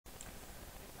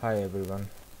Hi everyone,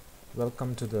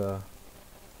 welcome to the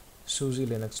SUSE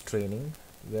Linux training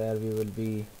where we will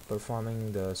be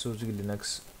performing the SUSE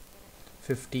Linux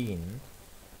 15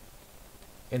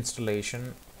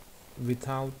 installation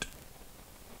without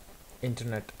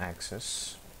internet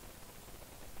access.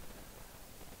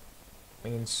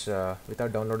 Means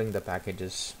without downloading the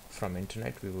packages from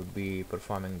internet we would be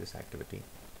performing this activity.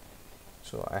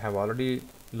 So I have already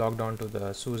logged on to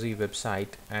the SUSE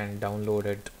website and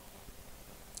downloaded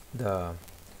the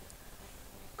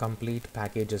complete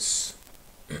packages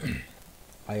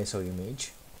ISO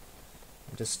image.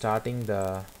 I'm just starting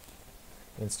the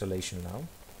installation now.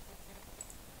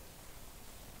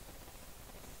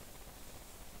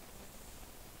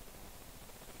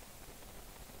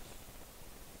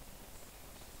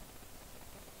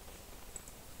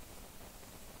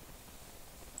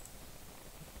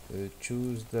 We'll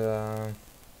choose the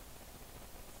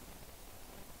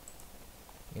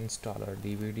installer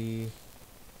DVD,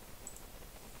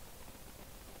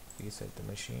 reset the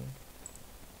machine.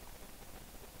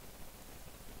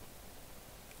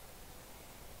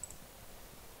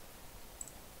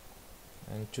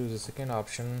 And choose the second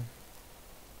option.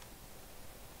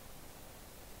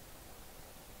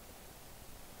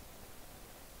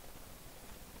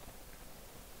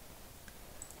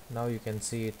 Now you can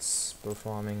see it's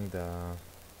performing the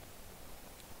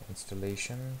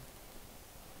installation.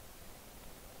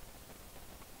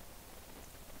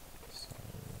 So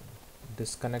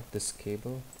disconnect this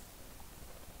cable.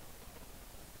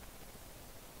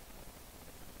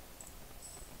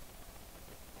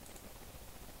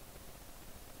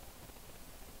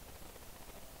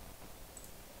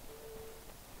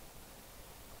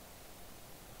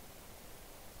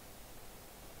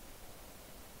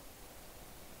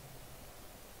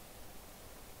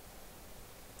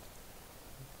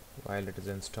 While it is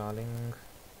installing,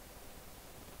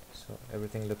 so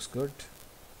everything looks good.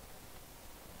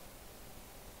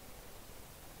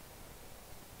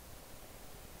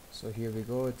 So here we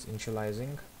go, it's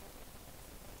initializing.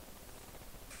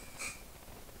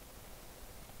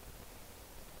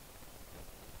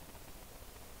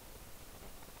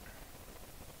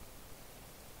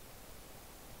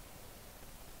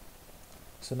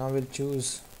 So now we'll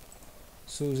choose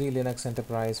SUSE Linux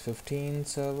Enterprise 15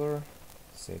 server.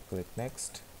 Say click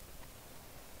next.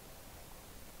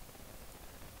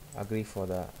 Agree for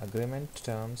the agreement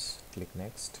terms, click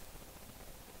next.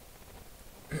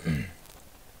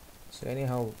 So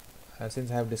anyhow,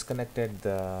 since I have disconnected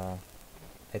the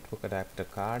network adapter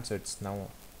card, so it's now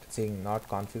saying not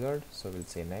configured, so we'll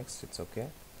say next. It's okay.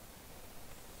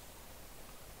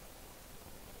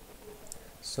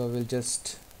 So we'll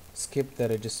just skip the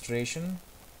registration,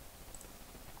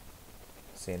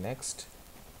 say next.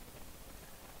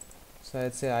 So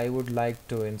I'd say I would like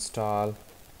to install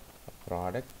a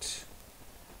product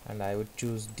and I would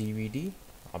choose DVD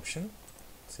option,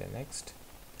 say next.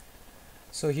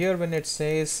 So here when it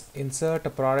says insert a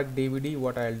product DVD,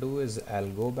 what I'll do is I'll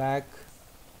go back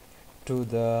to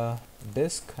the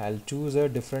disk. I'll choose a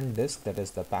different disk, that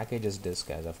is the packages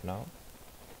disk as of now.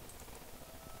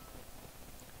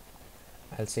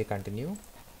 I'll say continue.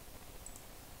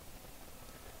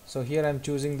 So here I'm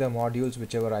choosing the modules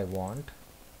whichever I want.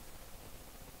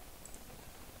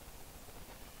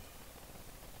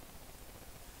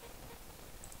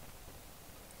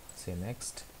 Say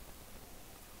next.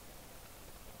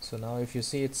 So now if you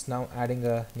see, it's now adding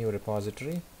a new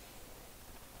repository.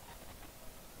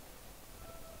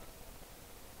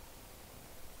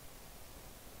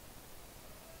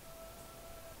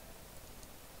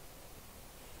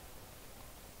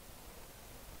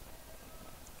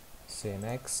 Say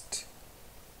next.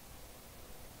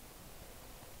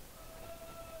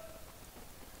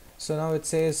 So now it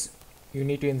says you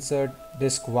need to insert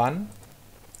disk 1.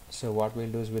 So what we'll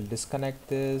do is we'll disconnect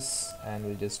this and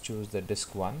we'll just choose the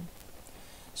disk 1.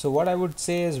 So what I would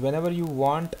say is whenever you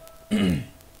want the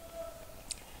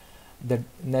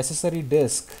necessary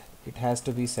disk, it has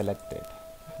to be selected.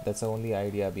 That's the only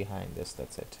idea behind this,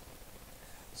 that's it.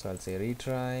 So I'll say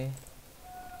retry.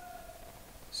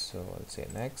 So I'll say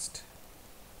next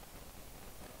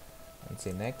and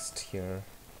say next here.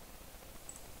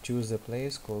 Choose the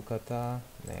place, Kolkata,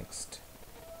 next.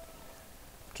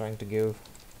 Trying to give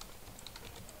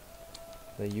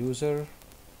the user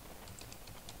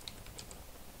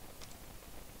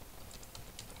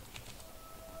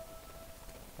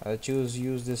I'll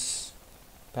use this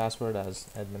password as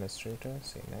administrator,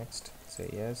 say next, say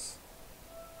yes.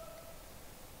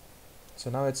 So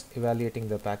now it's evaluating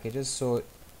the packages. So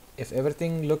if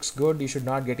everything looks good, you should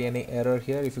not get any error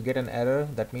here. If you get an error,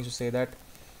 that means to say that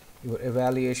your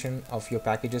evaluation of your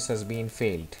packages has been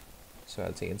failed. So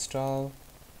I'll say install,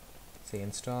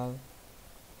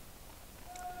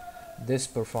 this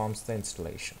performs the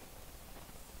installation.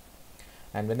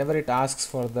 And whenever it asks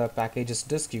for the packages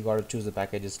disk, you got to choose the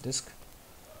packages disk,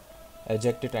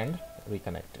 eject it and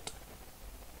reconnect it.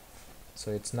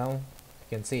 So it's now, you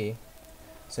can see,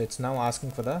 so it's now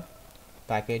asking for the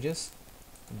packages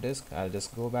disk. I'll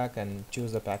just go back and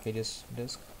choose the packages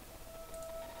disk.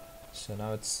 So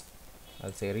now it's,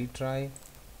 I'll say retry.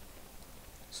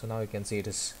 So now you can see it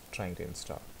is trying to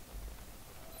install.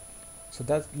 So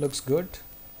that looks good.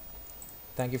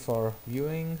 Thank you for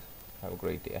viewing. Have a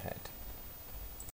great day ahead.